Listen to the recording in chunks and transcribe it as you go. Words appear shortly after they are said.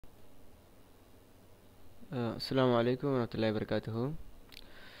Assalamu alaikum warahmatullahi wabarakatuh.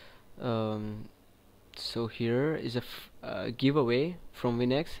 So here is a giveaway from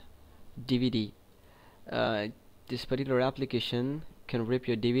WinX DVD. Uh, this particular application can rip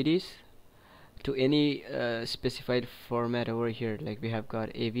your DVDs to any specified format over here. Like we have got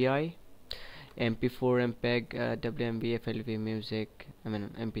AVI, MP4, MPEG, WMV, FLV, music. I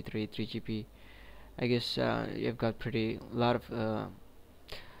mean MP3, 3GP. I guess you've got pretty lot of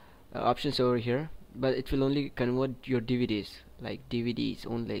options over here, but it will only convert your DVDs, like DVDs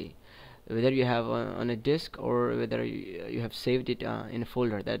only, whether you have on a disk or whether you have saved it in a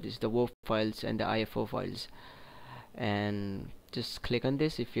folder, that is the WAV files and the IFO files. And just click on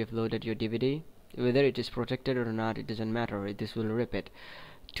this if you have loaded your DVD. Whether it is protected or not, it doesn't matter. This will rip it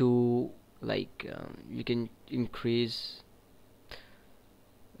to, like, you can increase,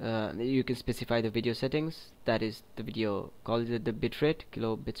 you can specify the video settings, that is the video, call it the bitrate,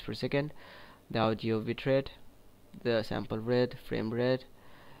 kilobits per second, the audio bitrate, the sample rate, frame rate,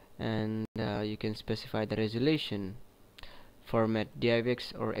 and you can specify the resolution, format,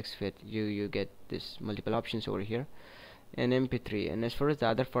 DivX or XFIT. You get this multiple options over here, and MP3. And as far as the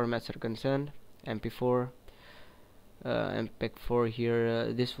other formats are concerned, MP4, MPEG-4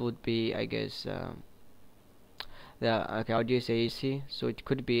 here, this would be, I guess, the audio is AAC, so it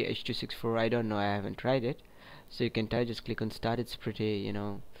could be H.264. I don't know, I haven't tried it. So you can try, just click on start. It's pretty,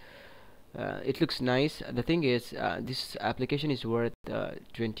 it looks nice. The thing is, this application is worth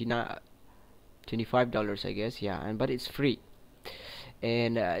 $25, I guess, yeah, and but it's free,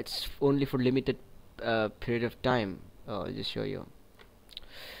 and it's only for limited period of time. I'll just show you.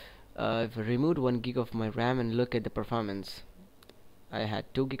 I've removed 1 gig of my RAM and look at the performance. I had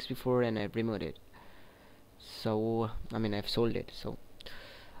 2 gigs before and I've removed it. So I mean, I've sold it, so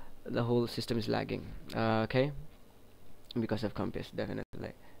the whole system is lagging. Okay, because of Compass,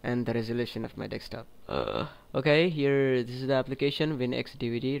 definitely, and the resolution of my desktop. Okay, here, this is the application WinX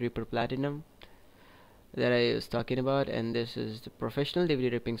DVD Ripper Platinum that I was talking about, and this is the professional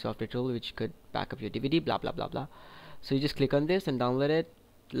DVD ripping software tool which could back up your DVD, blah blah blah blah. So you just click on this and download it.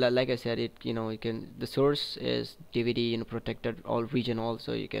 Like I said, it, you can, the source is DVD, protected all region,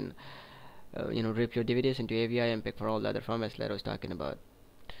 also you can rip your DVDs into AVI and pick for all the other formats that I was talking about.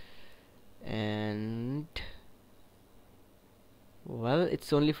 And well,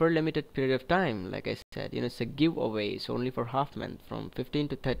 it's only for a limited period of time. Like I said, it's a giveaway. It's only for half month, from 15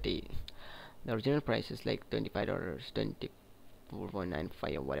 to 30. The original price is like $25,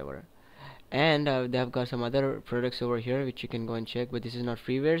 24.95 or whatever. And they've got some other products over here which you can go and check, but this is not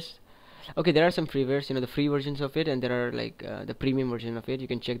freewares. Okay, there are some freewares, the free versions of it, and there are like the premium version of it. You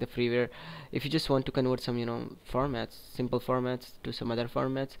can check the freeware if you just want to convert some formats, simple formats, to some other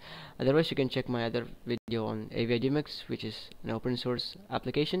formats. Otherwise, you can check my other video on AVI DMX, which is an open source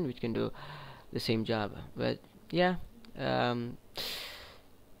application which can do the same job. But yeah,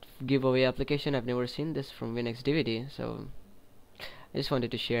 giveaway application, I've never seen this from WinX DVD, so I just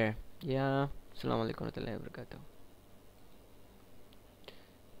wanted to share. Yeah, assalamu alaikum warahmatullahi wabarakatuh.